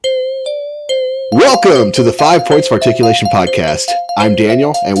Welcome to the 5 Points of Articulation podcast. I'm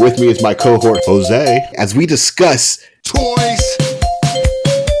Daniel, and with me is my cohort, Jose, as we discuss toys.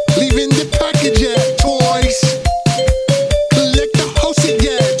 Leaving the package at toys. Collect the house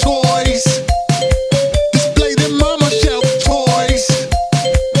again, toys. Display them on my shelf, toys.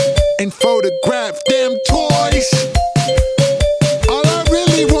 And photograph them toys. All I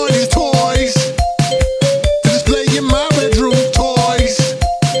really want is toys. To display in my bedroom, toys.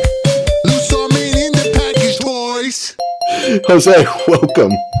 Loose arming in the package, toys. Jose,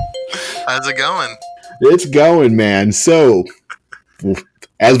 welcome. How's it going? It's going, man. So,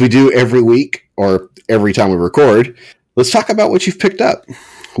 as we do every week, or every time we record, let's talk about what you've picked up.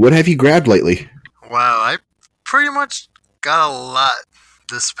 What have you grabbed lately? Wow, I pretty much got a lot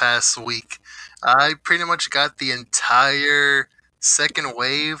this past week. I pretty much got the entire second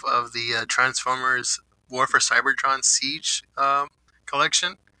wave of the Transformers War for Cybertron Siege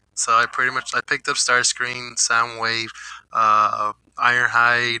collection. So I picked up Starscream, Soundwave,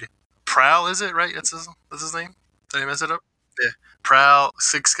 Ironhide, Prowl, is it right? That's his name? Did I mess it up? Yeah. Prowl,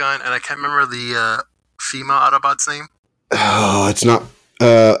 Six Gun, and I can't remember the female Autobot's name. Oh, it's not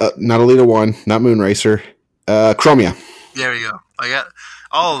Alita 1, not Moonracer, Chromia. There we go. I got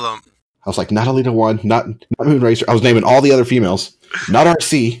all of them. I was like, not Alita 1, not Moonracer. I was naming all the other females, not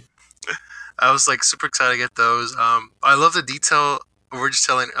RC. I was like super excited to get those. I love the detail. I was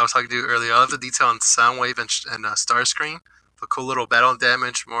talking to you earlier. I love the detail on Soundwave and Starscream. The cool little battle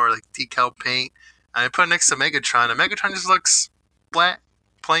damage, more like decal paint. And I put it next to Megatron, and Megatron just looks flat,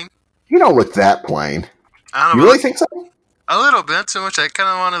 plain. You don't look that plain. I don't know. You really think so? A little bit, not too much. I kind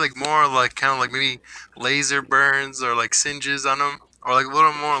of wanted like more like kind of like maybe laser burns or like singes on them, or like a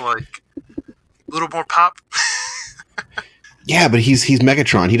little more pop. Yeah, but he's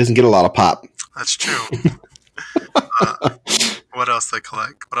Megatron. He doesn't get a lot of pop. That's true. What else did I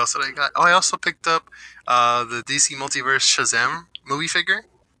collect? What else did I got? Oh, I also picked up the DC Multiverse Shazam movie figure.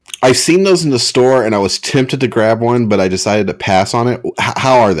 I've seen those in the store, and I was tempted to grab one, but I decided to pass on it.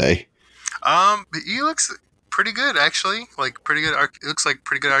 How are they? He looks pretty good, actually. Like pretty good. It looks like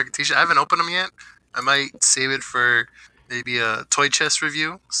pretty good architecture. I haven't opened them yet. I might save it for maybe a toy chest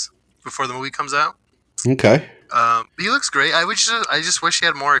review before the movie comes out. Okay. He looks great. I just wish he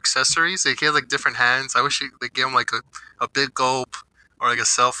had more accessories. Like he had like different hands. I wish they gave him like a big gulp or like a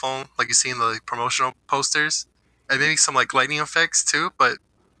cell phone, like you see in the like, promotional posters, and maybe some like lightning effects too. But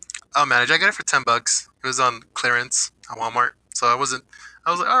oh man, I got it for $10. It was on clearance at Walmart, so I was like,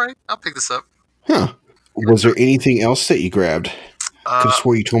 all right, I'll pick this up. Huh. Was there anything else that you grabbed? I could have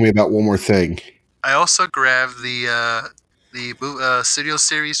swore you told me about one more thing. I also grabbed the Studio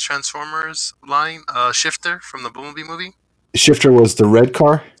Series Transformers line, Shifter from the Bumblebee movie. Shifter was the red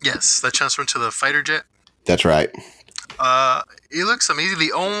car? Yes, that transformed to the fighter jet. That's right. It looks amazing.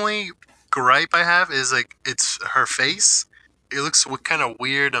 The only gripe I have is like it's her face. It looks kind of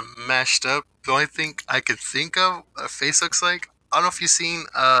weird and mashed up. The only thing I could think of a face looks like, I don't know if you've seen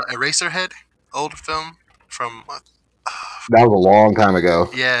Eraserhead, old film from. That was a long time ago.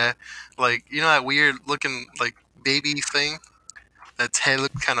 Yeah, like you know that weird looking like baby thing. That head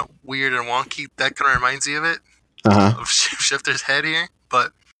looked kind of weird and wonky. That kind of reminds me of it. Of Shifter's head here,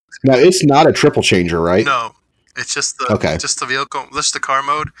 but now it's not a triple changer, right? No, it's just the vehicle, just the car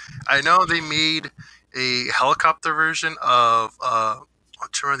mode. I know they made a helicopter version of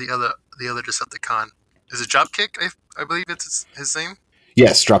what's the other Decepticon? Is it Dropkick? I believe it's his name.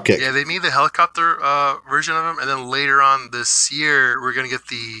 Yes, Dropkick. Yeah, they made the helicopter version of him, and then later on this year we're gonna get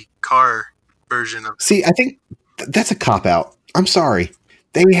the car version of. See, I think that's a cop out. I'm sorry.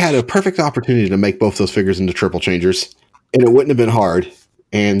 They had a perfect opportunity to make both those figures into triple changers, and it wouldn't have been hard.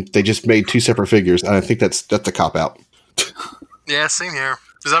 And they just made two separate figures, and I think that's a cop out. Yeah, same here.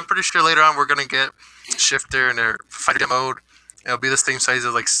 Because I'm pretty sure later on we're gonna get Shifter in their fighter mode. It'll be the same size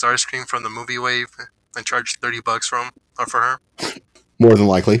as like Starscream from the movie wave, and charge $30 for her. More than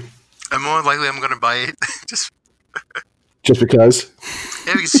likely. And more likely, I'm gonna buy it just because.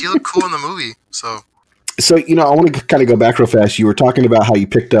 Yeah, because she looked cool in the movie. So I want to kind of go back real fast. You were talking about how you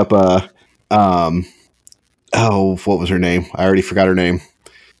picked up what was her name? I already forgot her name.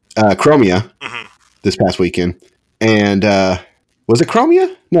 Chromia this past weekend. And was it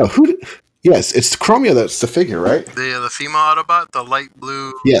Chromia? No, yes, it's Chromia that's the figure, right? The female Autobot, the light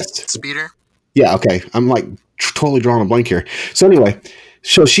blue speeder. Yeah, okay. I'm like totally drawing a blank here. So anyway,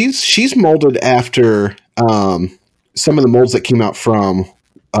 she's molded after some of the molds that came out from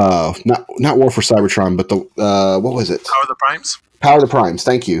not War for Cybertron, but the what was it? Power of the Primes. Power of the Primes.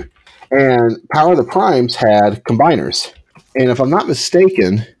 Thank you. And Power of the Primes had combiners, and if I'm not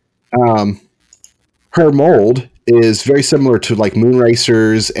mistaken, her mold is very similar to like Moon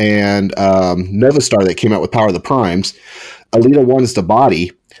Racers and Nova Star that came out with Power of the Primes. Alita 1 is the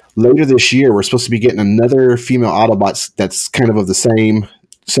body. Later this year, we're supposed to be getting another female Autobot that's kind of the same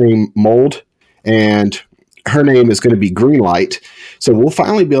mold, and her name is going to be Greenlight. So we'll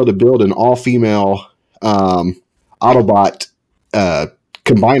finally be able to build an all-female Autobot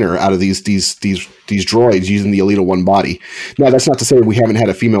combiner out of these droids using the Alita 1 body. Now, that's not to say we haven't had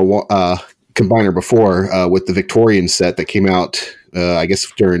a female combiner before with the Victorian set that came out, I guess,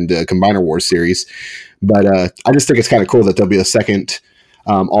 during the Combiner Wars series. But I just think it's kind of cool that there'll be a second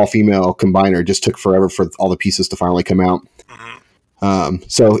all-female combiner. It just took forever for all the pieces to finally come out.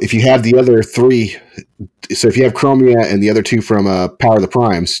 So if you have the other three, so if you have Chromia and the other two from Power of the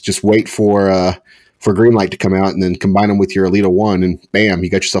Primes, just wait for Greenlight to come out and then combine them with your Alita 1, and bam, you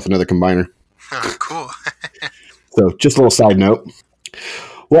got yourself another combiner. Cool. So just a little side note.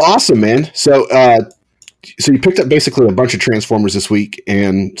 Well, awesome, man. So you picked up basically a bunch of Transformers this week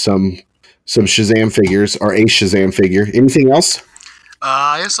and some Shazam figures, or a Shazam figure. Anything else?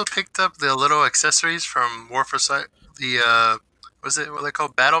 I also picked up the little accessories from War for the what are they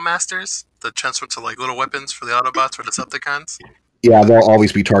called? Battle Masters? The transfer to like little weapons for the Autobots or the Decepticons? Yeah, they'll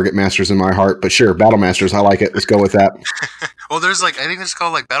always be Target Masters in my heart, but sure, Battle Masters, I like it. Let's go with that. Well, there's I think it's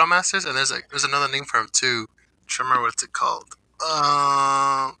called like Battle Masters, and there's another name for them too. I don't remember what's it called.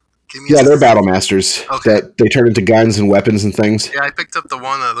 They're Battle masters that they turn into guns and weapons and things. Yeah, I picked up the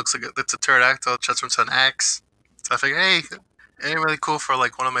one that looks like it's a pterodactyl, transforms to an axe. So I figured, hey, ain't really cool for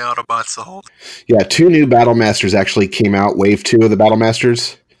like one of my Autobots to hold. Yeah, 2 new Battle Masters actually came out. Wave 2 of the Battle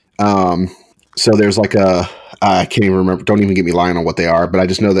Masters. So there's like I can't even remember. Don't even get me lying on what they are. But I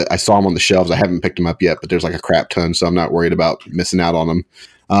just know that I saw them on the shelves. I haven't picked them up yet, but there's like a crap ton, so I'm not worried about missing out on them.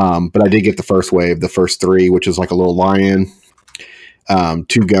 But I did get the first wave, the first 3, which is like a little lion, 2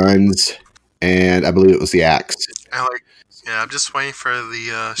 guns, and I believe it was the axe. I'm just waiting for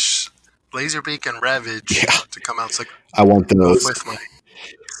the Laserbeak and Ravage to come out. So I want those. With my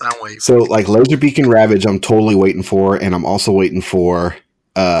Soundwave. So like Laserbeak and Ravage, I'm totally waiting for, and I'm also waiting for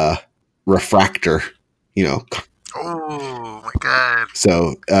Refractor. Oh my god!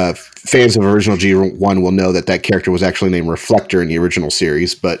 So fans of original G1 will know that character was actually named Reflector in the original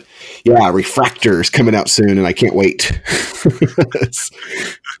series. But yeah, Refractor is coming out soon, and I can't wait.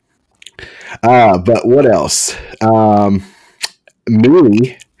 But what else?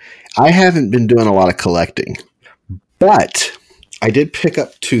 Me, I haven't been doing a lot of collecting, but I did pick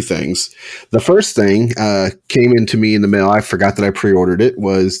up 2 things. The first thing came into me in the mail. I forgot that I pre-ordered it.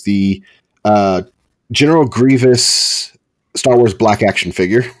 Was the General Grievous Star Wars Black action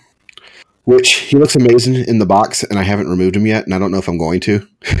figure, which he looks amazing in the box, and I haven't removed him yet, and I don't know if I'm going to.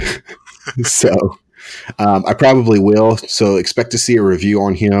 So I probably will. So expect to see a review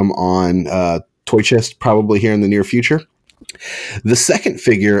on him on Toy Chest probably here in the near future. The second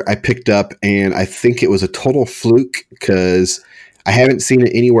figure I picked up, and I think it was a total fluke because I haven't seen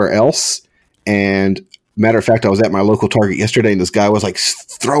it anywhere else. And matter of fact, I was at my local Target yesterday, and this guy was like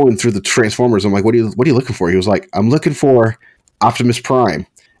throwing through the Transformers. I'm like, what are you looking for? He was like, I'm looking for Optimus Prime.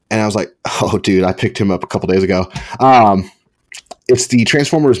 And I was like, oh, dude, I picked him up a couple days ago. It's the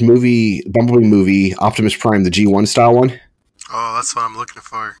Transformers Bumblebee movie, Optimus Prime, the G1 style one. Oh, that's what I'm looking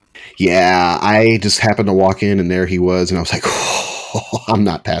for. Yeah, I just happened to walk in, and there he was, and I was like, oh, I'm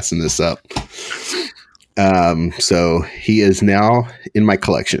not passing this up. So he is now in my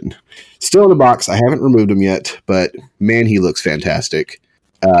collection. Still in the box. I haven't removed him yet, but man, he looks fantastic.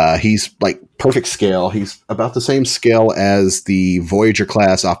 He's like perfect scale. He's about the same scale as the Voyager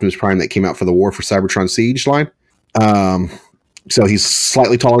class Optimus Prime that came out for the War for Cybertron Siege line. So he's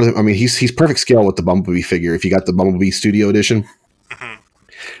slightly taller than, he's perfect scale with the Bumblebee figure. If you got the Bumblebee Studio Edition,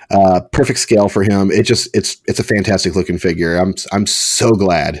 perfect scale for him. It's a fantastic looking figure. I'm so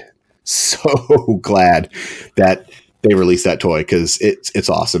glad that they released that toy because it's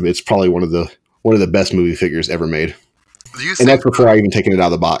awesome. It's probably one of the best movie figures ever made. And that's before I even taken it out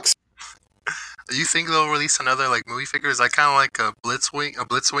of the box. Do you think they'll release another like movie figure? Is that kind of like a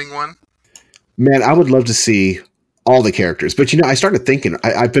Blitzwing one? Man, I would love to see all the characters. But I started thinking,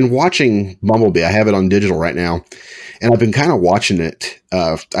 I've been watching Bumblebee. I have it on digital right now. And I've been kind of watching it.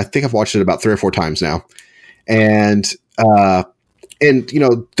 I think I've watched it about 3 or 4 times now. And don't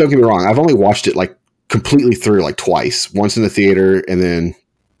get me wrong. I've only watched it like completely through like twice. Once in the theater and then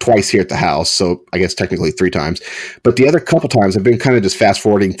twice here at the house. So I guess technically 3 times. But the other couple times I've been kind of just fast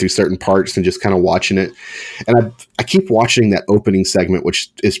forwarding through certain parts and just kind of watching it. And I keep watching that opening segment, which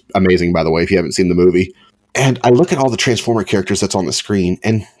is amazing, by the way, if you haven't seen the movie. And I look at all the Transformer characters that's on the screen,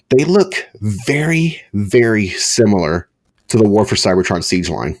 and they look very, very similar to the War for Cybertron Siege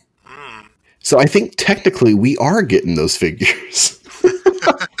line. So I think technically we are getting those figures.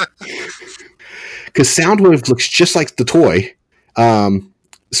 Because Soundwave looks just like the toy.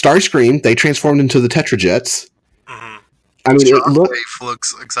 Starscream, they transformed into the Tetrajets. Mm-hmm. I mean, Shockwave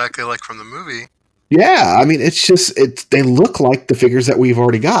looks exactly like from the movie. Yeah, I mean, they look like the figures that we've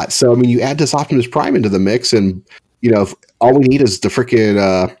already got. So, I mean, you add this Optimus Prime into the mix, and, all we need is the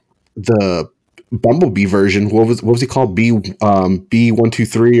freaking, the Bumblebee version. What was he called?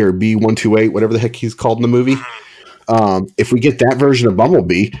 B123 or B128, whatever the heck he's called in the movie. If we get that version of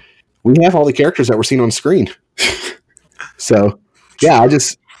Bumblebee, we have all the characters that we're seeing on screen. So, yeah,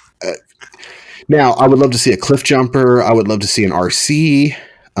 now I would love to see a Cliff Jumper. I would love to see an RC.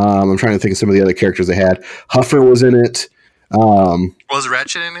 I'm trying to think of some of the other characters they had. Huffer was in it. Was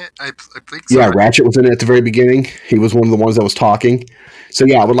Ratchet in it? I think so. Yeah, Ratchet was in it at the very beginning. He was one of the ones that was talking. So,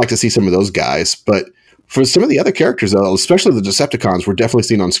 yeah, I would like to see some of those guys. But for some of the other characters, though, especially the Decepticons, we're definitely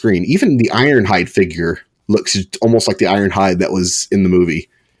seen on screen. Even the Ironhide figure looks almost like the Ironhide that was in the movie.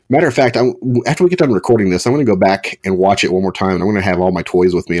 Matter of fact, after we get done recording this, I'm going to go back and watch it one more time. And I'm going to have all my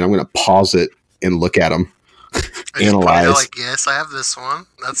toys with me, and I'm going to pause it and look at them. Analyze. Like, yes, I have this one.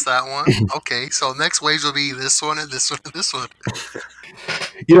 That's that one. Okay, so next waves will be this one and this one and this one.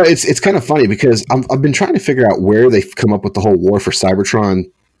 It's kind of funny because I've been trying to figure out where they've come up with the whole War for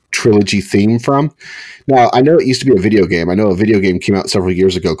Cybertron trilogy theme from. Now, I know it used to be a video game. I know a video game came out several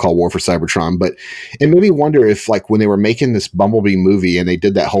years ago called War for Cybertron, but it made me wonder if, like, when they were making this Bumblebee movie and they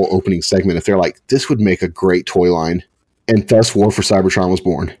did that whole opening segment, if they're like, this would make a great toy line, and thus War for Cybertron was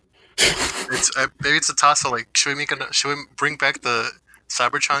born. Maybe it's a toss of, like, should we bring back the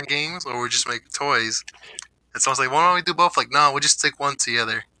Cybertron games, or we just make toys? And someone's like, why don't we do both? Like, no, we'll just take one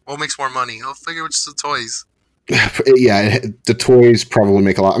together. What makes more money? I'll figure it's the toys. Yeah, the toys probably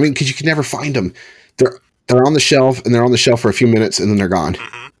make a lot. I mean, because you can never find them. They're on the shelf, and they're on the shelf for a few minutes, and then they're gone.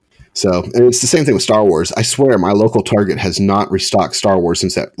 Mm-hmm. So, and it's the same thing with Star Wars. I swear, my local Target has not restocked Star Wars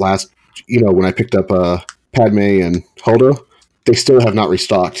since that last, when I picked up Padme and Holdo. They still have not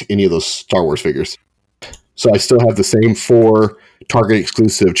restocked any of those Star Wars figures. So I still have the same 4 Target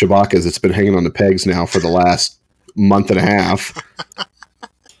exclusive Chewbacca's that's been hanging on the pegs now for the last month and a half.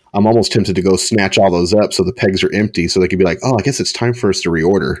 I'm almost tempted to go snatch all those up so the pegs are empty so they could be like, oh, I guess it's time for us to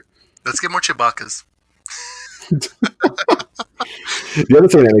reorder. Let's get more Chewbacca's. The other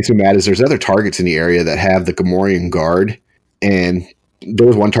thing that makes me mad is there's other Targets in the area that have the Gamorrean Guard, and there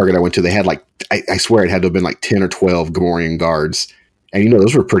was one Target I went to, they had like, I swear it had to have been like 10 or 12 Gamorrean Guards. And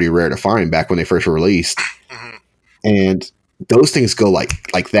those were pretty rare to find back when they first were released. Mm-hmm. And those things go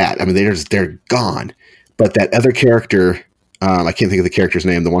like that. I mean, they're gone. But that other character, I can't think of the character's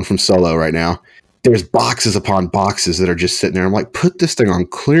name, the one from Solo right now, there's boxes upon boxes that are just sitting there. I'm like, put this thing on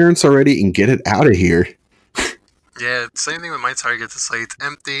clearance already and get it out of here. Yeah, same thing with my Targets. It's like, it's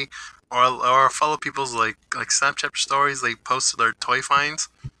empty. Or follow people's like Snapchat stories. They posted their toy finds,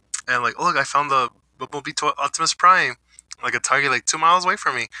 and like, oh, look, I found the Bumblebee Optimus Prime, like a Target like 2 miles away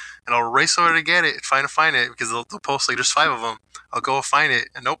from me, and I'll race over to get it, trying to find it because they'll post like there's 5 of them. I'll go find it,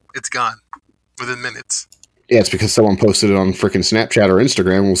 and nope, it's gone within minutes. Yeah, it's because someone posted it on freaking Snapchat or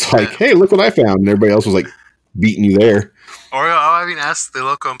Instagram and was like, hey, look what I found, and everybody else was like beating you there. Or I'll even ask the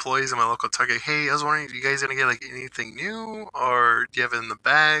local employees in my local Target, hey, I was wondering, you guys gonna get like anything new, or do you have it in the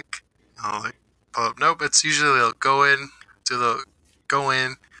back? I'll like, nope. It's usually they'll go in,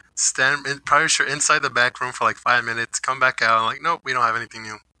 stand probably sure inside the back room for like 5 minutes, come back out, and like, nope, we don't have anything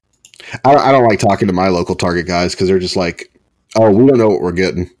new. I don't like talking to my local Target guys because they're just like, oh, we don't know what we're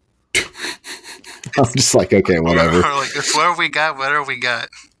getting. I'm just like, okay, whatever. Or like, it's whatever we got.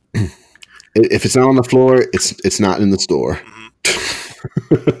 If it's not on the floor, it's not in the store.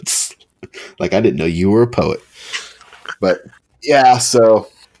 Mm-hmm. It's like, I didn't know you were a poet. But yeah,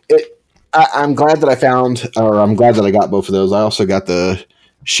 so I'm glad that I'm glad that I got both of those. I also got the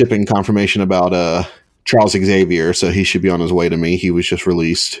shipping confirmation about Charles Xavier, so he should be on his way to me. He was just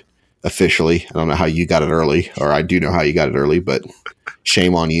released officially. I don't know how you got it early, or I do know how you got it early, but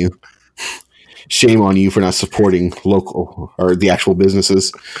shame on you. Shame on you for not supporting local or the actual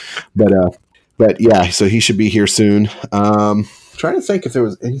businesses. But yeah, so he should be here soon. Trying to think if there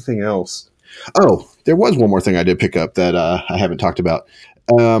was anything else. Oh, there was one more thing I did pick up that I haven't talked about.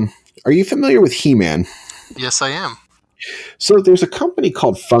 Are you familiar with He-Man? Yes, I am. So there's a company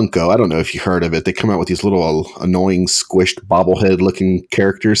called Funko. I don't know if you heard of it. They come out with these little annoying squished bobblehead-looking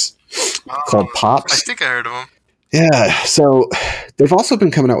characters called Pops. I think I heard of them. Yeah, so they've also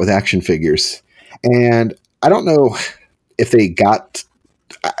been coming out with action figures. And I don't know if they got...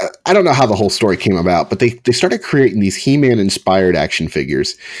 I don't know how the whole story came about, but they started creating these He-Man inspired action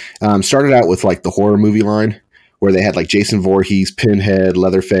figures. Started out with like the horror movie line, where they had like Jason Voorhees, Pinhead,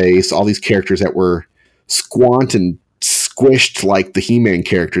 Leatherface, all these characters that were squant and squished like the He-Man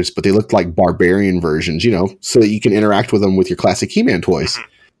characters, but they looked like barbarian versions, so that you can interact with them with your classic He-Man toys.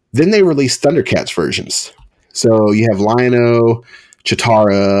 Then they released Thundercats versions. So you have Lion-O,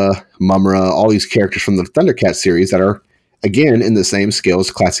 Chitara, Mumra, all these characters from the Thundercats series that are, again, in the same scale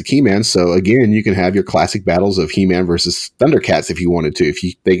as classic He-Man. So again, you can have your classic battles of He-Man versus Thundercats if you wanted to.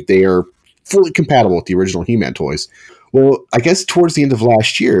 They are fully compatible with the original He-Man toys. Well, I guess towards the end of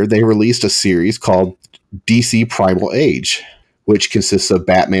last year, they released a series called DC Primal Age, which consists of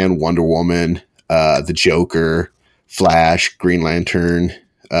Batman, Wonder Woman, the Joker, Flash, Green Lantern,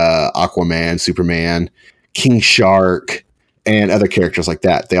 Aquaman, Superman, King Shark, and other characters like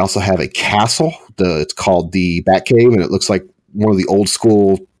that. They also have a castle. It's called the Batcave, and it looks like one of the old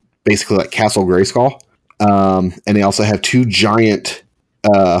school, basically like Castle Grayskull. And they also have two giant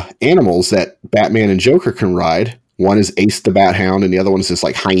animals that Batman and Joker can ride. One is Ace the Bat Hound, and the other one is this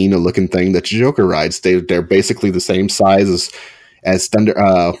like hyena-looking thing that Joker rides. They're basically the same size as Thunder.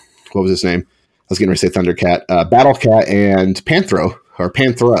 What was his name? I was going to say Thundercat, Battle Cat, and Panthro or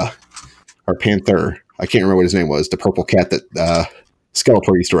Panthera or Panther. I can't remember what his name was. The purple cat that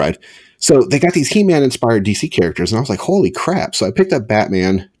Skeletor used to ride. So they got these He-Man inspired DC characters, and I was like, holy crap! So I picked up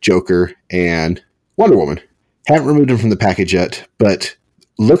Batman, Joker, and Wonder Woman. Haven't removed them from the package yet, but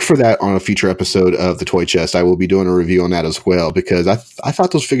look for that on a future episode of the Toy Chest. I will be doing a review on that as well, because I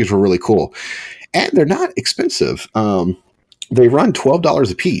thought those figures were really cool. And they're not expensive. They run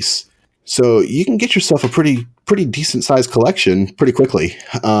 $12 a piece. So you can get yourself a pretty decent sized collection pretty quickly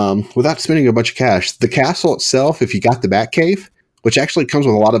without spending a bunch of cash. The castle itself, if you got the Batcave, which actually comes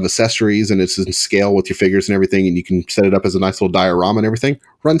with a lot of accessories and it's in scale with your figures and everything, and you can set it up as a nice little diorama and everything,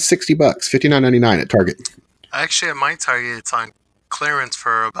 runs $60, $59.99 at Target. Actually, at my Target, it's on clearance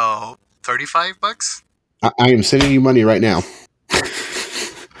for about $35. I am sending you money right now.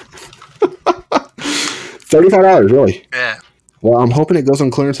 $35, really? Yeah. Well, I'm hoping it goes on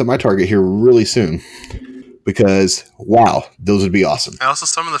clearance at my Target here really soon, because wow, those would be awesome. And also,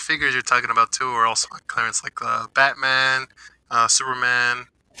 some of the figures you're talking about too are also on clearance, like Batman, Superman,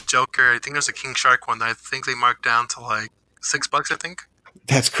 Joker. I think there's a King Shark one that I think they marked down to like $6. I think.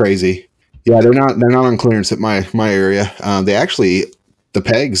 That's crazy. Yeah, they're not on clearance at my area. The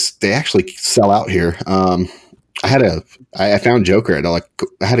pegs they actually sell out here. I found Joker. I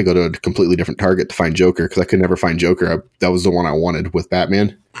had to go to a completely different Target to find Joker because I could never find Joker. That was the one I wanted with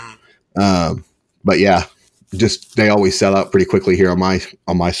Batman. But yeah, just they always sell out pretty quickly here on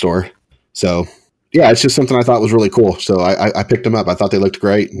my store. So yeah, it's just something I thought was really cool. So I picked them up. I thought they looked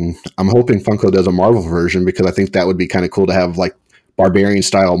great, and I'm hoping Funko does a Marvel version because I think that would be kind of cool to have like barbarian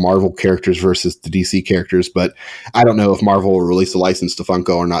style Marvel characters versus the DC characters. But I don't know if Marvel will release a license to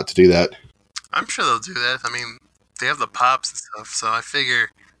Funko or not to do that. I'm sure they'll do that. I mean, they have the pops and stuff, so I figure,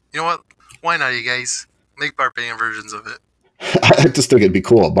 you know what? Why not, you guys? Make barbarian versions of it. I just think it'd be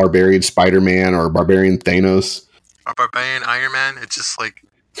cool. A barbarian Spider-Man or a barbarian Thanos. Or barbarian Iron Man. It's just like,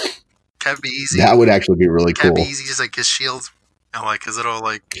 can't be easy. That would actually be really cool. Can't be easy, just like his shield. And like his little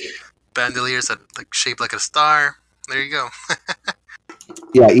like bandoliers that like shaped like a star. There you go.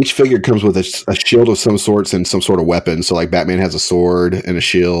 Yeah, each figure comes with a shield of some sorts and some sort of weapon. So like Batman has a sword and a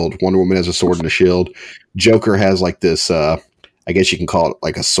shield. Wonder Woman has a sword and a shield. Joker has like this, I guess you can call it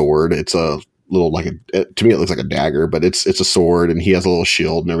like a sword. It's a little to me it looks like a dagger, but it's a sword, and he has a little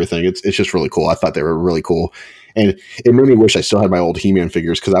shield and everything. It's just really cool. I thought they were really cool. And it made me wish I still had my old He-Man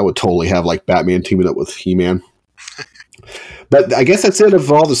figures, because I would totally have like Batman teaming up with He-Man. But I guess that's it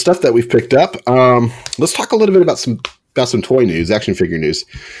of all the stuff that we've picked up. Let's talk a little bit about some toy news, action figure news.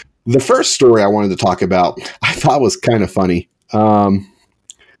 The first story I wanted to talk about, I thought was kind of funny.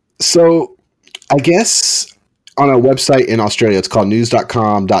 So I guess on a website in Australia, it's called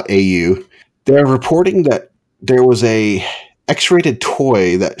news.com.au. They're reporting that there was a X-rated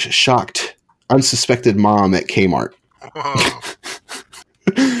toy that shocked unsuspected mom at Kmart.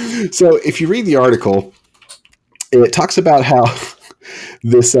 So if you read the article, it talks about how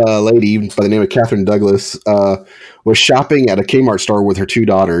this lady by the name of Catherine Douglas was shopping at a Kmart store with her two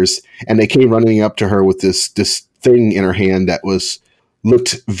daughters, and they came running up to her with this thing in her hand that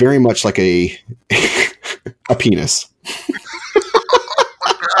looked very much like a penis.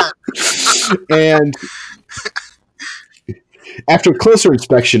 And after closer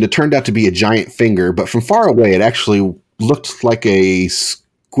inspection, it turned out to be a giant finger, but from far away, it actually looked like a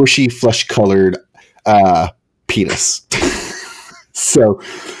squishy, flesh-colored penis. So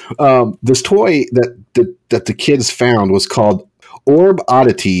this toy that the kids found was called Orb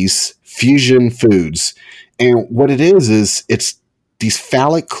Oddities Fusion Foods. And what it is it's these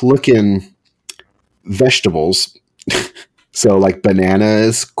phallic-looking vegetables So like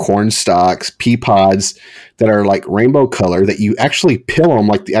bananas, corn stalks, pea pods that are like rainbow color that you actually peel them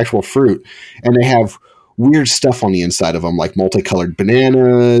like the actual fruit, and they have weird stuff on the inside of them, like multicolored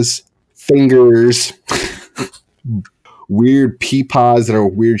bananas, fingers, weird pea pods that are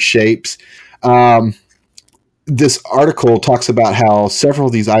weird shapes. This article talks about how several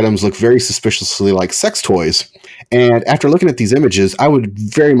of these items look very suspiciously like sex toys. And after looking at these images, I would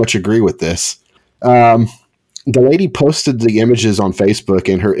very much agree with this. The lady posted the images on Facebook,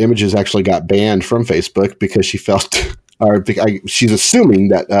 and her images actually got banned from Facebook because she felt, or she's assuming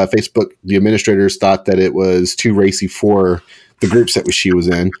that Facebook, the administrators, thought that it was too racy for the groups that she was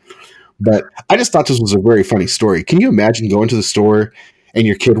in. But I just thought this was a very funny story. Can you imagine going to the store and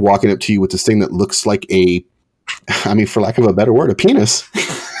your kid walking up to you with this thing that looks like for lack of a better word, a penis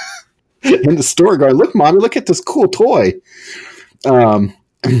in the store going, "Look, Mommy, look at this cool toy."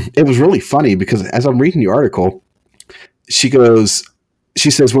 It was really funny because as I'm reading the article, she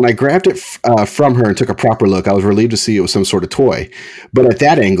says, "When I grabbed it from her and took a proper look, I was relieved to see it was some sort of toy. But at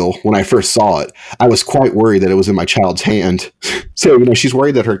that angle, when I first saw it, I was quite worried that it was in my child's hand." So, she's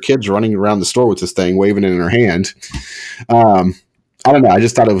worried that her kid's running around the store with this thing, waving it in her hand. I don't know. I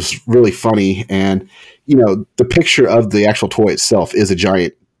just thought it was really funny. And, the picture of the actual toy itself is a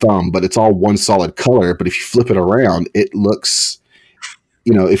giant thumb, but it's all one solid color. But if you flip it around, it looks...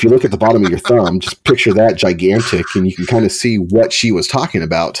 if you look at the bottom of your thumb, just picture that gigantic, and you can kind of see what she was talking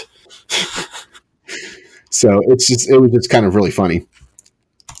about. So it was just kind of really funny.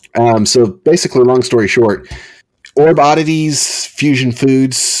 So basically, long story short, Orb Oddities, Fusion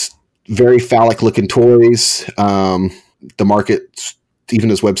Foods, very phallic looking toys. The market, even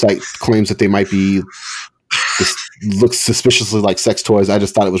his website, claims that they might be looks suspiciously like sex toys. I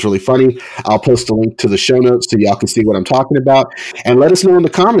just thought it was really funny. I'll post a link to the show notes so y'all can see what I'm talking about, and let us know in the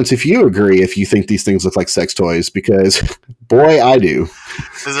comments if you agree, if you think these things look like sex toys, because boy, I do.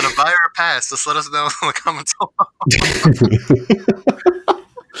 Is it a buy or a pass? Just let us know in the comments.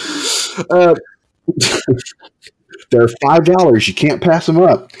 They're $5. You can't pass them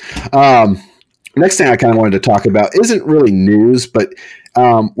up. Next thing I kind of wanted to talk about isn't really news, but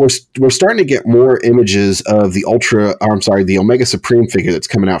we're starting to get more images of the the Omega Supreme figure that's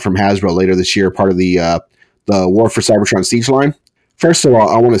coming out from Hasbro later this year, part of the War for Cybertron Siege line. First of all,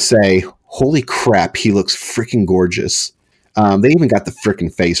 I want to say, holy crap, he looks freaking gorgeous. They even got the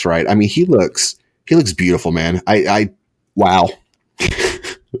freaking face right. I mean, he looks beautiful, man. Wow.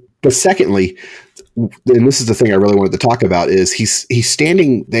 But secondly, and this is the thing I really wanted to talk about, is he's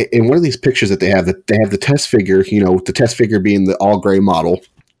standing in one of these pictures that they have the test figure, the test figure being the all gray model,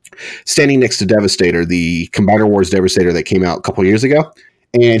 standing next to Devastator, the Combiner Wars Devastator that came out a couple years ago.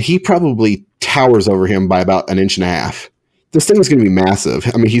 And he probably towers over him by about 1.5 inches. This thing is going to be massive.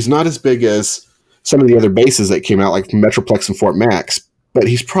 I mean, he's not as big as some of the other bases that came out, like Metroplex and Fort Max, but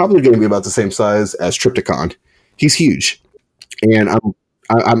he's probably going to be about the same size as Trypticon. He's huge. And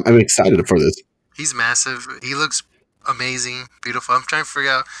I'm excited for this. He's massive. He looks amazing, beautiful. I'm trying to figure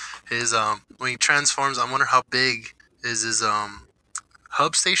out his when he transforms. I wonder how big is his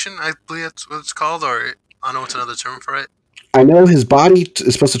hub station. I believe that's what it's called, or I don't know what's another term for it. I know his body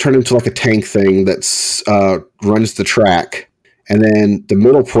is supposed to turn into like a tank thing that's runs the track, and then the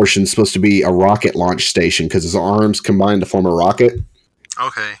middle portion is supposed to be a rocket launch station because his arms combine to form a rocket.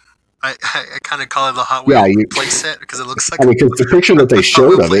 Okay. I kind of call it the Hot Wheel play set because it looks like. Because the picture that they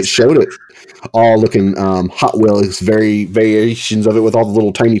showed of it showed it all looking Hot Wheels, very variations of it with all the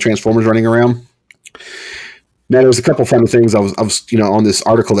little tiny transformers running around. Now, there's a couple funny things. I was on this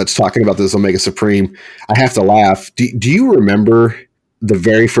article that's talking about this Omega Supreme. I have to laugh. Do you remember the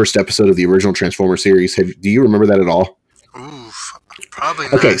very first episode of the original Transformer series? Do you remember that at all? Oof, probably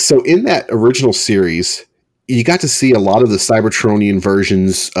not. Okay, so in that original series, you got to see a lot of the Cybertronian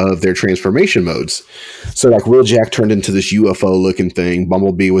versions of their transformation modes. So like Wheeljack turned into this UFO looking thing.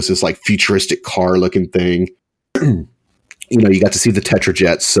 Bumblebee was this like futuristic car looking thing. You got to see the Tetra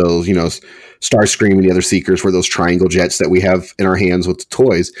jets. So, Starscream and the other Seekers were those triangle jets that we have in our hands with the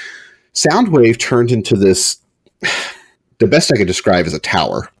toys. Soundwave turned into this, the best I could describe as a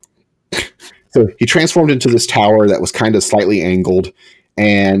tower. So he transformed into this tower that was kind of slightly angled.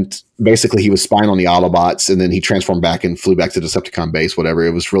 And basically he was spying on the Autobots, and then he transformed back and flew back to Decepticon base, whatever.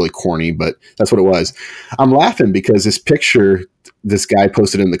 It was really corny, but that's what it was. I'm laughing because this picture this guy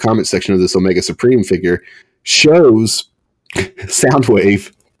posted in the comment section of this Omega Supreme figure shows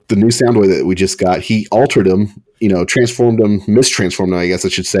Soundwave, the new Soundwave that we just got. He altered him, transformed him, mistransformed him, I guess I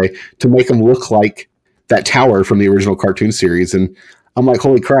should say, to make him look like that tower from the original cartoon series. And I'm like,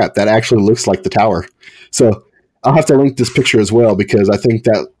 holy crap, that actually looks like the tower. So I'll have to link this picture as well, because I think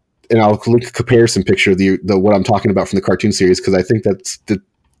that and I'll link a comparison picture of the what I'm talking about from the cartoon series, because I think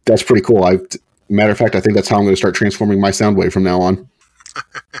that's pretty cool. Matter of fact, I think that's how I'm going to start transforming my Soundwave from now on.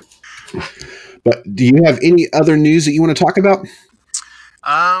 But do you have any other news that you want to talk about?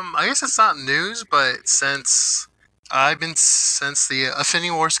 I guess it's not news, but since the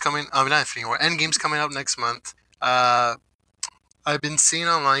Infinity War's coming, not Infinity War, Endgame's coming up next month. I've been seeing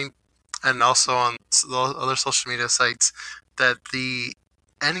online and also on the other social media sites that the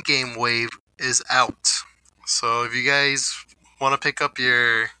Endgame wave is out. So if you guys want to pick up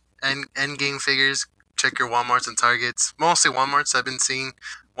your Endgame figures, check your Walmarts and Targets. Mostly Walmarts. I've been seeing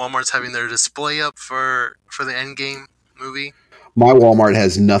Walmart's having their display up for the Endgame movie. My Walmart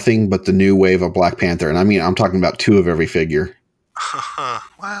has nothing but the new wave of Black Panther, and I mean, I'm talking about 2 of every figure.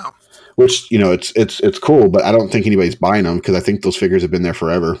 Wow. Which, you know, it's cool, but I don't think anybody's buying them because I think those figures have been there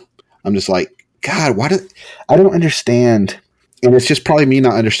forever. I'm just like, God, I don't understand. And it's just probably me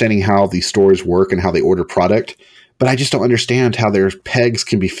not understanding how these stores work and how they order product. But I just don't understand how their pegs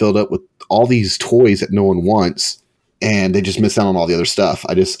can be filled up with all these toys that no one wants, and they just miss out on all the other stuff.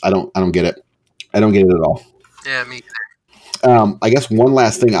 I don't get it. I don't get it at all. Yeah, me either. I guess one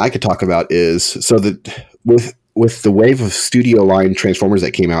last thing I could talk about is so that with the wave of studio line Transformers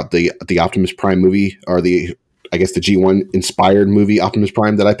that came out, the Optimus Prime movie, or the G1 inspired movie Optimus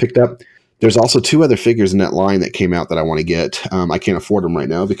Prime that I picked up. There's also 2 other figures in that line that came out that I want to get. I can't afford them right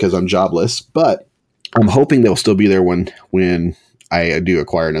now because I'm jobless, but I'm hoping they'll still be there when I do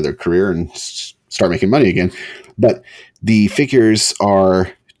acquire another career and start making money again. But the figures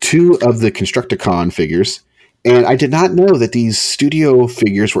are 2 of the Constructicon figures, and I did not know that these studio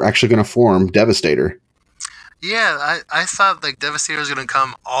figures were actually going to form Devastator. Yeah, I thought like Devastator was gonna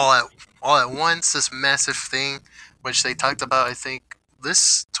come all at once, this massive thing, which they talked about. I think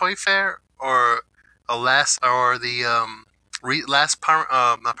this Toy Fair or last not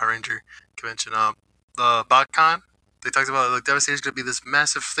Power Ranger convention, the BotCon. They talked about like Devastator's gonna be this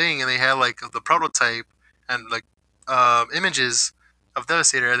massive thing, and they had like the prototype and like images of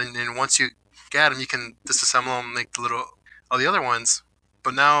Devastator, and then once you get them, you can disassemble them, and make all the other ones.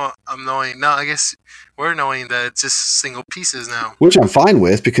 But now I guess we're knowing that it's just single pieces now. Which I'm fine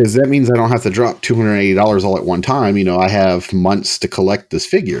with, because that means I don't have to drop $280 all at one time. You know, I have months to collect this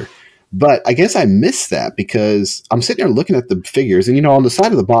figure. But I guess I missed that because I'm sitting there looking at the figures, and, you know, on the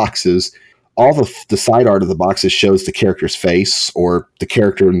side of the boxes, all the side art of the boxes shows the character's face or the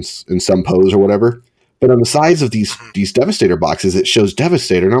character in some pose or whatever. But on the sides of these Devastator boxes, it shows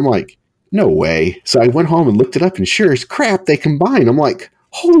Devastator, and I'm like, no way. So I went home and looked it up, and sure as crap, they combine. I'm like,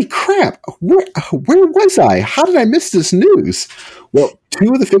 holy crap, where was I? How did I miss this news? Well, 2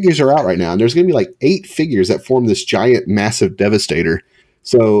 of the figures are out right now, and there's going to be like 8 figures that form this giant, massive Devastator.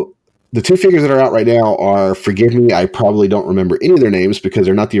 So the 2 figures that are out right now are, forgive me, I probably don't remember any of their names because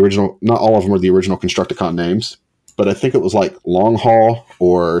they're not the original, not all of them are the original Constructicon names, but I think it was like Long Haul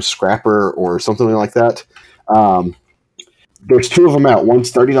or Scrapper or something like that. There's 2 of them out.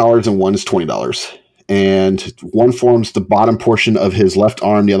 One's $30 and one's $20. And one forms the bottom portion of his left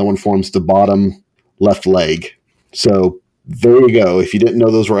arm. The other one forms the bottom left leg. So there you go. If you didn't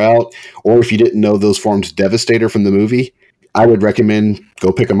know those were out, or if you didn't know those formed Devastator from the movie, I would recommend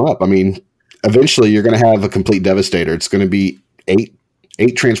go pick them up. I mean, eventually you're going to have a complete Devastator. It's going to be eight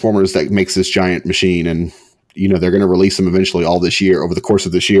Transformers that makes this giant machine. And, you know, they're going to release them eventually all this year, over the course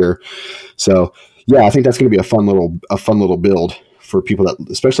of this year. So yeah, I think that's going to be a fun little build for people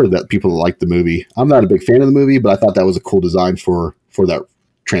especially people that like the movie. I'm not a big fan of the movie, but I thought that was a cool design for that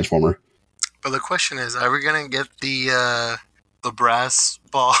Transformer. But the question is, are we gonna get the brass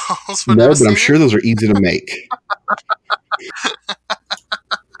balls? For no, but I'm sure those are easy to make.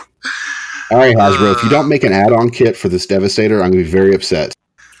 All right, Hasbro, if you don't make an add-on kit for this Devastator, I'm going to be very upset.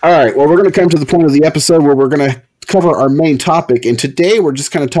 All right, well, we're going to come to the point of the episode where we're going to cover our main topic, and today we're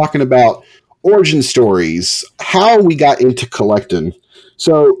just kind of talking about origin stories, how we got into collecting.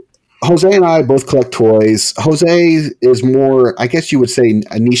 So Jose and I both collect toys. Jose is more, I guess you would say,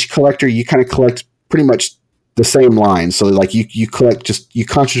 a niche collector. You kind of collect pretty much the same lines. So like you collect, just you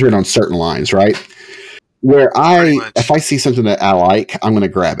concentrate on certain lines, right? Where if I see something that I like, I'm going to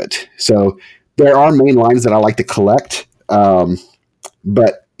grab it. So there are main lines that I like to collect.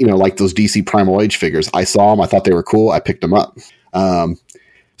 But you know, like those DC Primal Age figures, I saw them, I thought they were cool, I picked them up.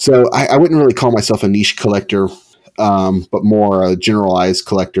 So I wouldn't really call myself a niche collector, but more a generalized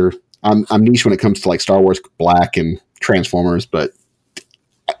collector. I'm niche when it comes to like Star Wars Black and Transformers, but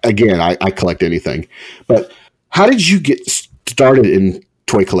again, I collect anything. But how did you get started in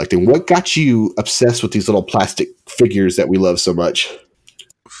toy collecting? What got you obsessed with these little plastic figures that we love so much?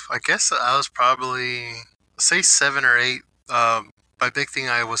 I guess I was probably, say 7 or 8. my big thing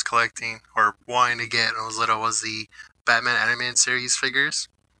I was collecting or wanting to get when I was little was the Batman animated series figures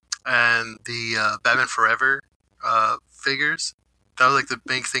and the Batman Forever figures. That was like the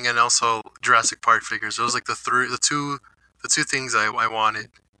big thing, and also Jurassic Park figures. Those like the two things I wanted,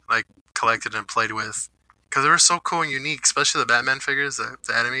 like collected and played with, because they were so cool and unique. Especially the Batman figures, the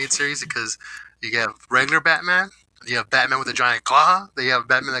animated series, because you have regular Batman, you have Batman with a giant claw, then you have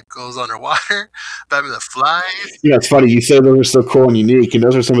Batman that goes underwater, Batman that flies. Yeah, it's funny. You say those are so cool and unique, and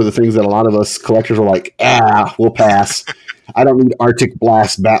those are some of the things that a lot of us collectors are like, we'll pass. I don't need Arctic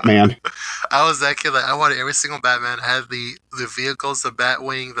Blast Batman. I was that kid. Like, I wanted every single Batman. I had the vehicles, the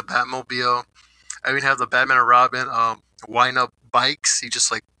Batwing, the Batmobile. I even have the Batman and Robin wind up bikes. You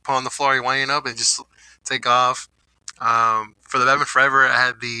just like put on the floor, you wind up, and just take off. For the Batman Forever, I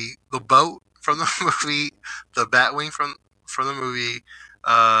had the boat from the movie, the Batwing from the movie,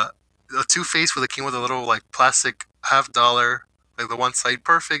 the Two-Face with the king with a little like plastic $50, like the one side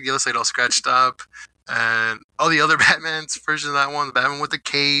perfect, the other side all scratched up, and all the other Batman's version of that one, the Batman with the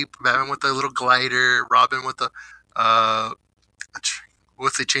cape, Batman with the little glider, Robin uh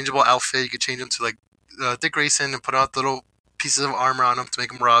with the changeable outfit. You could change him to like Dick Grayson and put out little pieces of armor on him to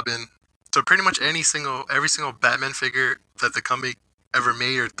make him Robin. So pretty much every single Batman figure that the company ever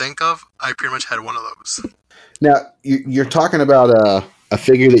made or think of, I pretty much had one of those. Now, you're talking about a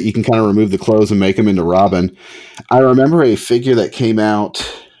figure that you can kind of remove the clothes and make him into Robin. I remember a figure that came out,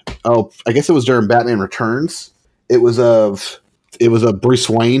 I guess it was during Batman Returns. It was of Bruce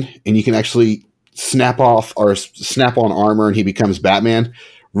Wayne, and you can actually snap on armor and he becomes Batman.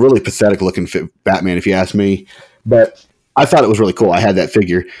 Really pathetic looking Batman, if you ask me. But I thought it was really cool. I had that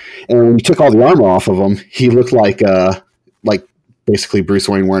figure. And when you took all the armor off of him, he looked like basically Bruce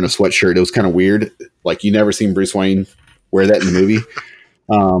Wayne wearing a sweatshirt. It was kind of weird. Like, you never seen Bruce Wayne wear that in the movie.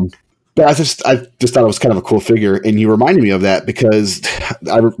 But I just thought it was kind of a cool figure. And you reminded me of that because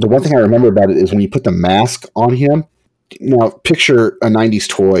the one thing I remember about it is when you put the mask on him. Now, picture a 90s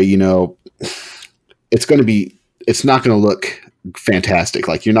toy, it's not going to look fantastic.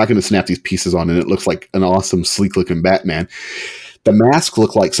 Like, you're not going to snap these pieces on and it looks like an awesome, sleek looking Batman. The mask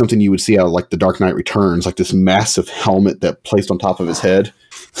looked like something you would see out of like The Dark Knight Returns, like this massive helmet that placed on top of his head.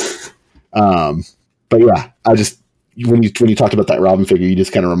 But yeah, when you talked about that Robin figure, you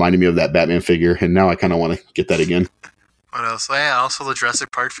just kind of reminded me of that Batman figure, and now I kind of want to get that again. What else? Yeah, also the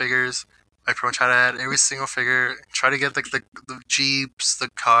Jurassic Park figures. I pretty much had to add every single figure. Try to get the Jeeps, the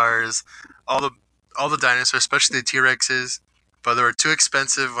cars, all the dinosaurs, especially the T-Rexes. But they were too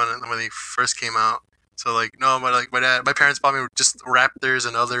expensive when they first came out. So like no, my parents bought me just raptors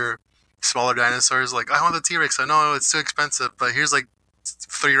and other smaller dinosaurs. Like, I want the T-Rex. I know it's too expensive, but here's like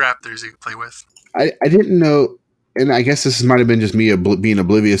 3 raptors you can play with. I didn't know, and I guess this might have been just me being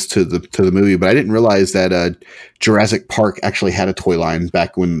oblivious to the movie, but I didn't realize that Jurassic Park actually had a toy line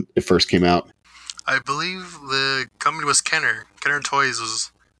back when it first came out. I believe the company was Kenner. Kenner Toys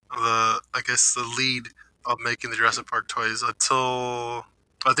was the lead of making the Jurassic Park toys until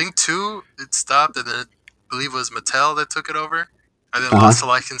I think 2 it stopped, and then I believe it was Mattel that took it over, and then lost the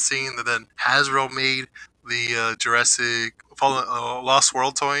licensing, and then Hasbro made the Lost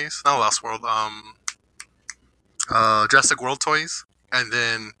World toys, not Lost World, Jurassic World toys, and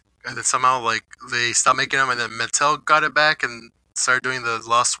then somehow like they stopped making them, and then Mattel got it back and started doing the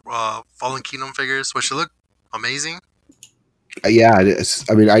Lost Fallen Kingdom figures, which look amazing. Yeah,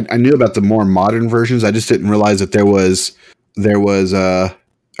 I mean, I knew about the more modern versions. I just didn't realize that there was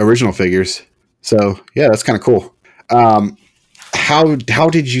original figures. So yeah, that's kind of cool. How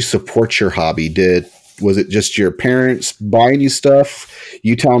did you support your hobby? Was it just your parents buying you stuff,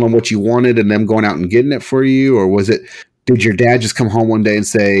 you telling them what you wanted, and them going out and getting it for you, or did your dad just come home one day and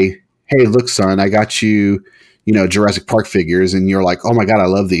say, "Hey, look, son, I got you, Jurassic Park figures," and you're like, "Oh my god, I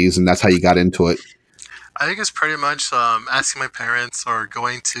love these," and that's how you got into it? I think it's pretty much asking my parents or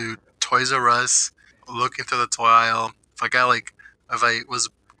going to Toys R Us, looking through the toy aisle. If I was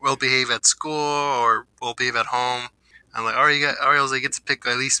well behaved at school or well behaved at home, I'm like, I get to pick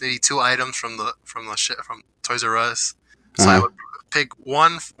at least maybe 2 items from Toys R Us. So I would pick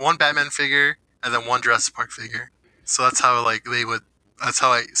one Batman figure and then 1 Jurassic Park figure. So that's how that's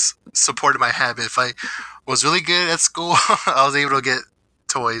how I supported my habit. If I was really good at school, I was able to get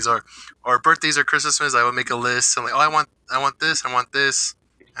toys, or birthdays or Christmas, I would make a list and like, I want this, I want this,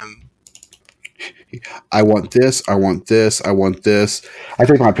 and I want this, I want this, I want this. I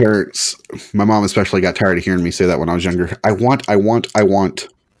think my parents, my mom especially, got tired of hearing me say that when I was younger. I want. Yeah,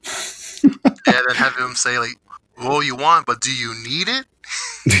 then have him say like, well, you want, but do you need it?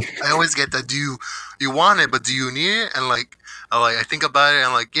 I always get that. Do you want it, but do you need it? And I think about it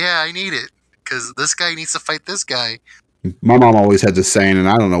and like, yeah, I need it because this guy needs to fight this guy. My mom always had this saying, and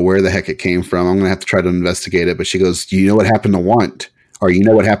I don't know where the heck it came from. I'm going to have to try to investigate it. But she goes, you know what happened to Want? Or you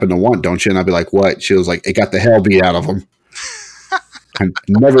know what happened to Want, don't you? And I'd be like, what? She was like, it got the hell beat out of them. I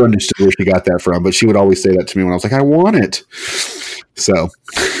never understood where she got that from, but she would always say that to me when I was like, I want it. So,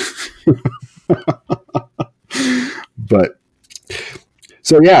 but,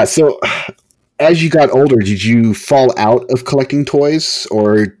 so yeah. So as you got older, did you fall out of collecting toys,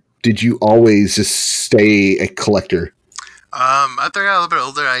 or did you always just stay a collector? After I got a little bit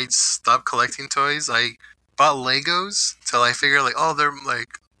older, I stopped collecting toys. I bought Legos till I figured like, oh, they're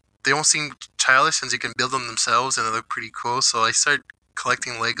like they don't seem childish since you can build them themselves and they look pretty cool. So I started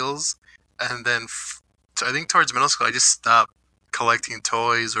collecting Legos, and then so I think towards middle school I just stopped collecting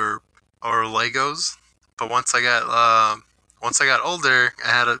toys or Legos. But once I got older, I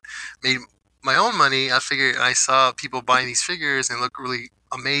had made my own money. I figured I saw people buying these figures and look really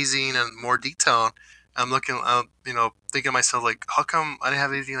amazing and more detailed. I'm looking, thinking to myself like, how come I didn't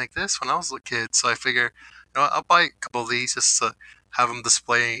have anything like this when I was a kid? So I figure, I'll buy a couple of these just to have them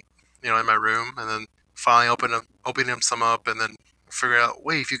display, in my room, and then finally open them some up, and then figure out,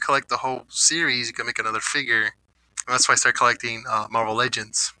 wait, if you collect the whole series, you can make another figure. And that's why I started collecting Marvel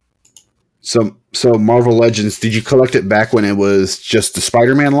Legends. So Marvel Legends, did you collect it back when it was just the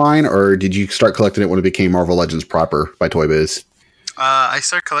Spider-Man line, or did you start collecting it when it became Marvel Legends proper by Toy Biz? I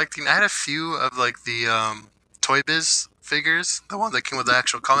started collecting. I had a few of like the Toy Biz figures, the ones that came with the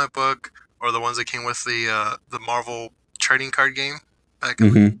actual comic book, or the ones that came with the Marvel trading card game back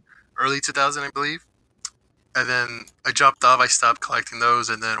in early 2000, I believe. And then I dropped off. I stopped collecting those,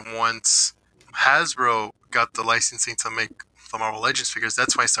 and then once Hasbro got the licensing to make the Marvel Legends figures,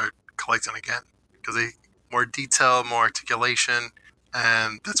 that's when I started collecting again, because they more detail, more articulation,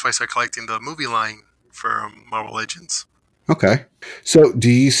 and that's why I started collecting the movie line for Marvel Legends. Okay. So do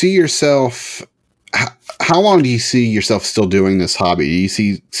you see yourself, how long do you see yourself still doing this hobby? Do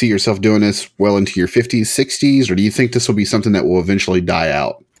you see yourself doing this well into your 50s, 60s, or do you think this will be something that will eventually die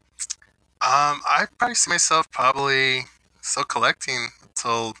out? I probably see myself probably still collecting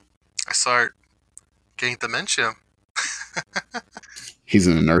until I start getting dementia. He's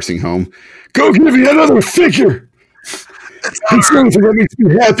in a nursing home. Go give me another figure! It's something that makes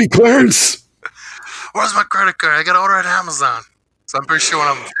me happy, Clarence! Where's my credit card? I gotta order it at Amazon. So I'm pretty sure when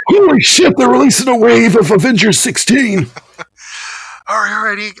I'm... Holy shit, they're releasing a wave of Avengers 16!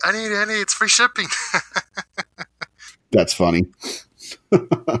 Alright, I need it's free shipping. That's funny.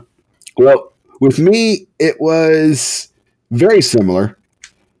 Well, with me, it was very similar.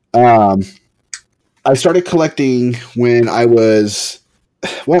 I started collecting when I was...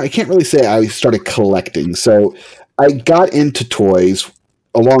 Well, I can't really say I started collecting. So I got into toys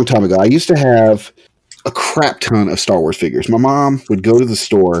a long time ago. I used to have a crap ton of Star Wars figures. My mom would go to the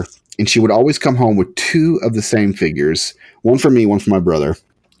store, and she would always come home with two of the same figures, one for me, one for my brother.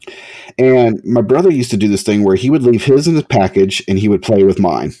 And my brother used to do this thing where he would leave his in the package, and he would play with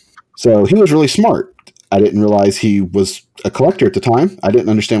mine. So he was really smart. I didn't realize he was a collector at the time. I didn't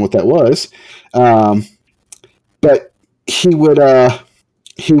understand what that was. But he would, like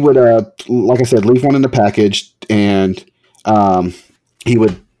I said, leave one in the package, and he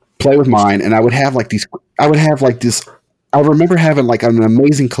would play with mine, and I would have this. I remember having like an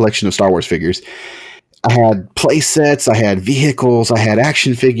amazing collection of Star Wars figures. I had play sets, I had vehicles, I had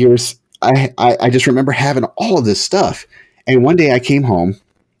action figures. I just remember having all of this stuff. And one day I came home,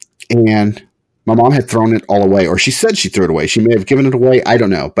 and my mom had thrown it all away, or she said she threw it away. She may have given it away. I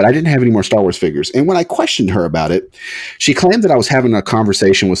don't know, but I didn't have any more Star Wars figures. And when I questioned her about it, she claimed that I was having a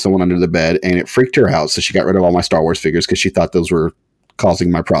conversation with someone under the bed, and it freaked her out. So she got rid of all my Star Wars figures because she thought those were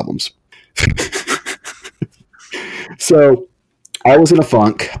causing my problems. So I was in a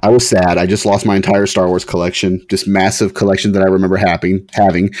funk. I was sad. I just lost my entire Star Wars collection, this massive collection that I remember having.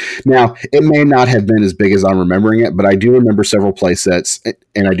 Now, it may not have been as big as I'm remembering it, but I do remember several play sets,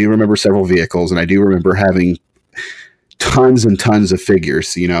 and I do remember several vehicles, and I do remember having tons and tons of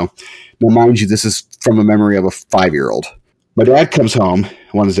figures, Now, mind you, this is from a memory of a 5-year-old. My dad comes home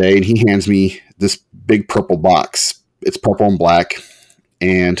one day, and he hands me this big purple box. It's purple and black,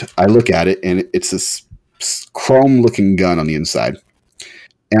 and I look at it, and it's this chrome-looking gun on the inside.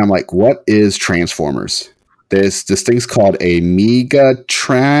 And I'm like, what is Transformers? This thing's called a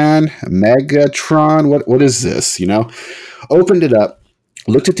Megatron. What is this? Opened it up,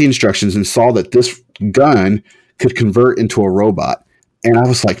 looked at the instructions, and saw that this gun could convert into a robot. And I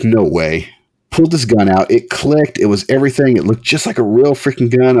was like, no way. Pulled this gun out. It clicked. It was everything. It looked just like a real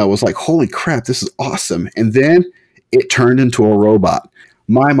freaking gun. I was like, holy crap, this is awesome. And then it turned into a robot.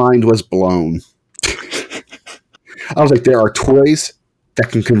 My mind was blown. I was like, there are toys that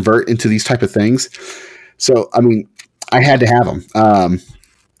can convert into these type of things. So, I mean, I had to have them.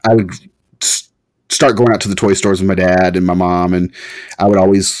 I would start going out to the toy stores with my dad and my mom, and I would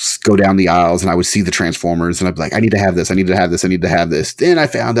always go down the aisles and I would see the Transformers and I'd be like, I need to have this, I need to have this, I need to have this. Then I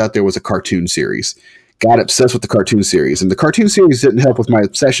found out there was a cartoon series. Got obsessed with the cartoon series, and the cartoon series didn't help with my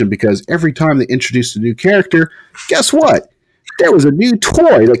obsession because every time they introduced a new character, guess what? There was a new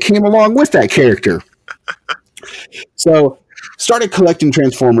toy that came along with that character. So started collecting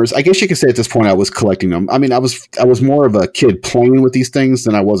Transformers. I guess you could say at this point I was collecting them. I mean, I was more of a kid playing with these things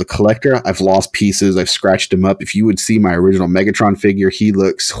than I was a collector. I've lost pieces. I've scratched them up. If you would see my original Megatron figure, he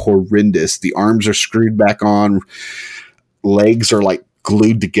looks horrendous. The arms are screwed back on. Legs are like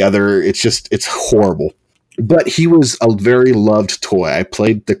glued together. It's horrible. But he was a very loved toy. I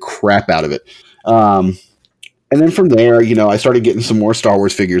played the crap out of it. And then from there, you know, I started getting some more Star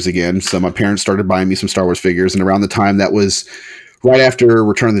Wars figures again. So my parents started buying me some Star Wars figures. And around the time that was right after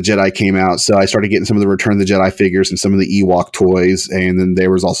Return of the Jedi came out. So I started getting some of the Return of the Jedi figures and some of the Ewok toys. And then there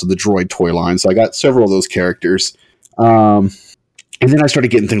was also the droid toy line. So I got several of those characters. And then I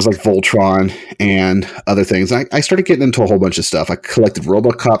started getting things like Voltron and other things. I started getting into a whole bunch of stuff. I collected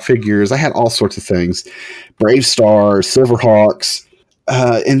RoboCop figures. I had all sorts of things. Brave Star, Silverhawks.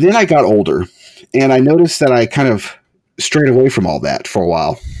 And then I got older. And I noticed that I kind of strayed away from all that for a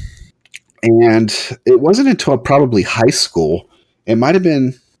while. And it wasn't until probably high school. It might have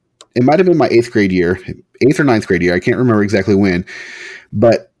been my 8th or 9th grade year. I can't remember exactly when.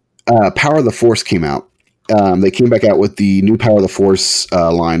 But Power of the Force came out. They came back out with the new Power of the Force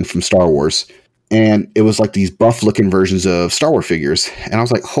line from Star Wars. And it was like these buff-looking versions of Star Wars figures. And I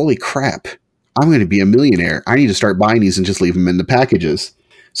was like, holy crap, I'm going to be a millionaire. I need to start buying these and just leave them in the packages.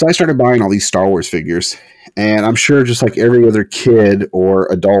 So I started buying all these Star Wars figures. And I'm sure just like every other kid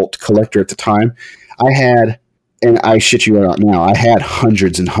or adult collector at the time, I had, and I shit you not now, I had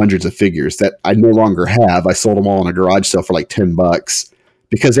hundreds and hundreds of figures that I no longer have. I sold them all in a garage sale for like $10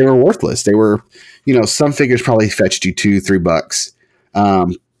 because they were worthless. They were, you know, some figures probably fetched you $2-3.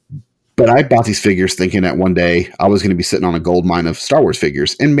 But I bought these figures thinking that one day I was going to be sitting on a gold mine of Star Wars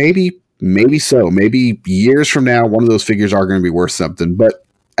figures. And maybe so. Maybe years from now, one of those figures are going to be worth something. But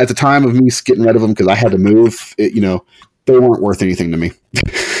at the time of me getting rid of them because I had to move, they weren't worth anything to me.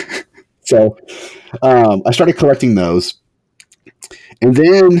 So I started collecting those. And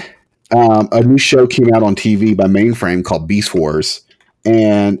then a new show came out on TV by Mainframe called Beast Wars.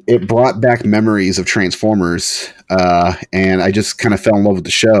 And it brought back memories of Transformers. And I just kind of fell in love with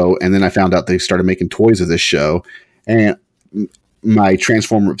the show. And then I found out they started making toys of this show. And my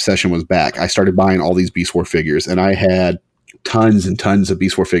Transformer obsession was back. I started buying all these Beast War figures. And I had tons and tons of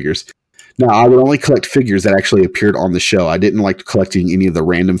Beast War figures. Now, I would only collect figures that actually appeared on the show. I didn't like collecting any of the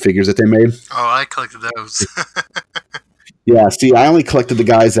random figures that they made. Oh, I collected those. Yeah, see, I only collected the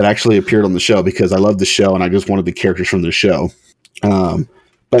guys that actually appeared on the show because I loved the show and I just wanted the characters from the show.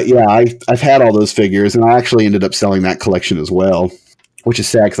 But yeah, I've had all those figures, and I actually ended up selling that collection as well, which is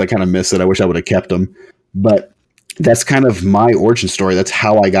sad because I kind of miss it. I wish I would have kept them. But that's kind of my origin story. That's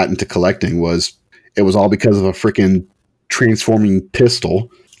how I got into collecting. It was all because of a freaking transforming pistol,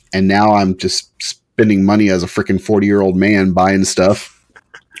 and now I'm just spending money as a freaking 40-year-old man buying stuff.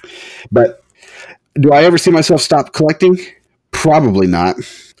 But do I ever see myself stop collecting? Probably not.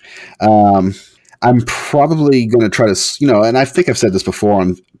 I'm probably going to try to, and I think I've said this before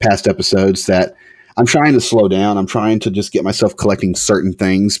on past episodes, that I'm trying to slow down. I'm trying to just get myself collecting certain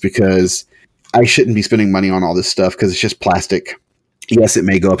things because I shouldn't be spending money on all this stuff because it's just plastic. Yes, it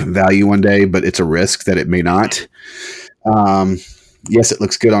may go up in value one day, but it's a risk that it may not. Yes, it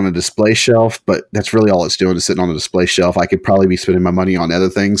looks good on a display shelf, but that's really all it's doing is sitting on a display shelf. I could probably be spending my money on other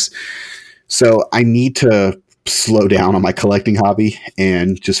things. So I need to slow down on my collecting hobby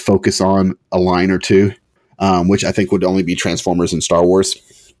and just focus on a line or two, which I think would only be Transformers and Star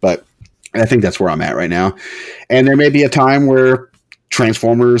Wars. But I think that's where I'm at right now. And there may be a time where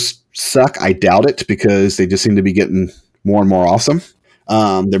Transformers suck. I doubt it because they just seem to be getting more and more awesome.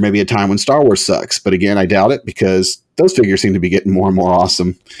 There may be a time when Star Wars sucks, but again, I doubt it because those figures seem to be getting more and more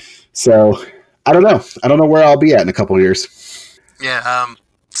awesome. So I don't know. I don't know where I'll be at in a couple of years. Yeah,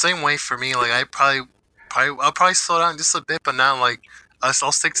 same way for me. Like I'll probably slow down just a bit, but now like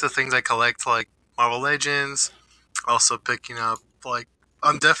I'll stick to the things I collect, like Marvel Legends. Also picking up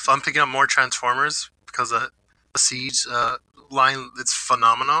I'm picking up more Transformers because the Siege line, it's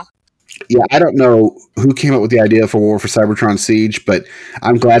phenomenal. Yeah, I don't know who came up with the idea for War for Cybertron Siege, but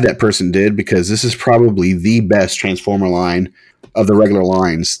I'm glad that person did because this is probably the best Transformer line of the regular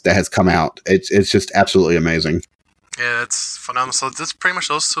lines that has come out. It's just absolutely amazing. Yeah, it's phenomenal. So that's pretty much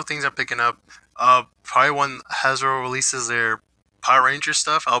those two things I'm picking up. Probably when Hasbro releases their Power Ranger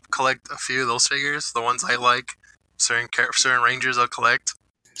stuff, I'll collect a few of those figures, the ones I like. certain Rangers I'll collect.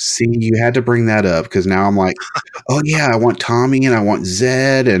 See, you had to bring that up because now I'm like, oh yeah, I want Tommy and I want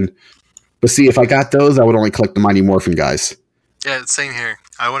Zed, but see, if I got those, I would only collect the Mighty Morphin guys. Yeah, same here.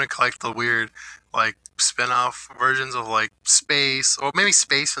 I want to collect the weird, like, spin-off versions of, like, Space, or maybe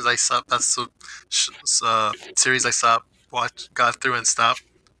Space, since that's the series I got through and stopped.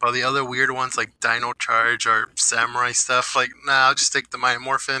 But the other weird ones, like Dino Charge or Samurai stuff, like, nah, I'll just take the Mighty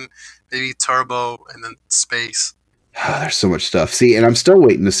Morphin, maybe Turbo, and then Space. There's so much stuff. See, and I'm still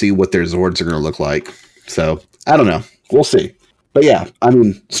waiting to see what their Zords are going to look like. So, I don't know. We'll see. But yeah, I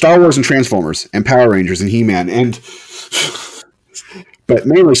mean, Star Wars and Transformers and Power Rangers and He-Man but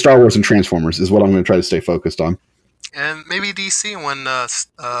mainly Star Wars and Transformers is what I'm going to try to stay focused on. And maybe DC when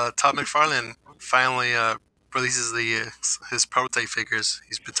Todd McFarlane finally releases his prototype figures.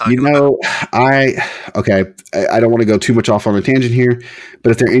 He's been talking about. I don't want to go too much off on a tangent here,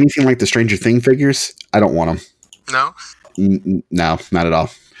 but if they're anything like the Stranger Thing figures, I don't want them. No? No, not at all.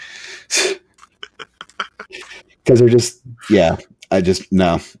 Because they're just,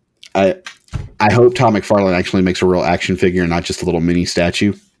 no. I hope Todd McFarlane actually makes a real action figure and not just a little mini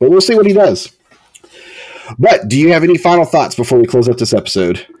statue. But we'll see what he does. But do you have any final thoughts before we close up this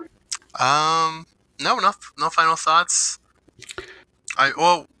episode? No final thoughts. I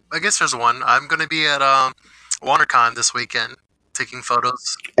guess there's one. I'm going to be at WonderCon this weekend taking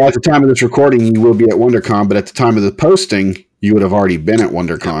photos. At the time of this recording, you will be at WonderCon, but at the time of the posting, you would have already been at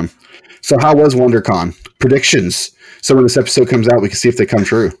WonderCon. Yep. So how was WonderCon? Predictions. So when this episode comes out, we can see if they come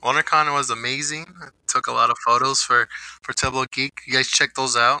true. WonderCon was amazing. I took a lot of photos for Tableau Geek. You guys check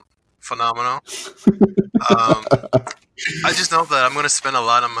those out. Phenomenal. I just know that I'm going to spend a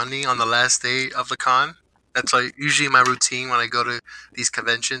lot of money on the last day of the con. That's like usually my routine when I go to these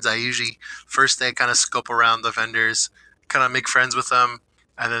conventions. I usually, first day, kind of scope around the vendors, kind of make friends with them.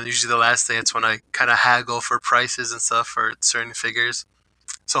 And then usually the last day, it's when I kind of haggle for prices and stuff for certain figures.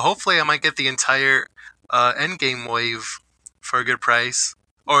 So hopefully I might get the entire Endgame wave for a good price.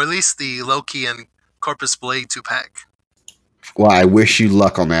 Or at least the Loki and Corpus Blade 2-pack. Well, I wish you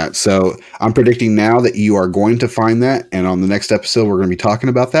luck on that. So I'm predicting now that you are going to find that. And on the next episode, we're going to be talking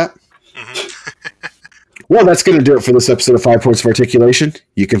about that. Mm-hmm. Well, that's going to do it for this episode of 5 Points of Articulation.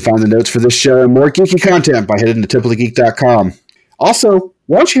 You can find the notes for this show and more geeky content by heading to templeofgeek.com. Also,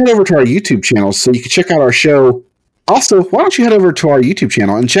 why don't you head over to our YouTube channel so you can check out our show. Also, why don't you head over to our YouTube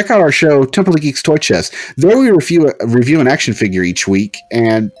channel and check out our show, Temple of Geeks Toy Chest. There we review an action figure each week,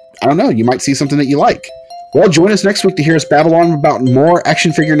 and I don't know, you might see something that you like. Well, join us next week to hear us babble on about more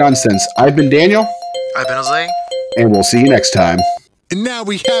action figure nonsense. I've been Daniel. I've been Jose. And we'll see you next time. And now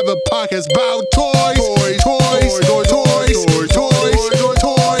we have a podcast about toys.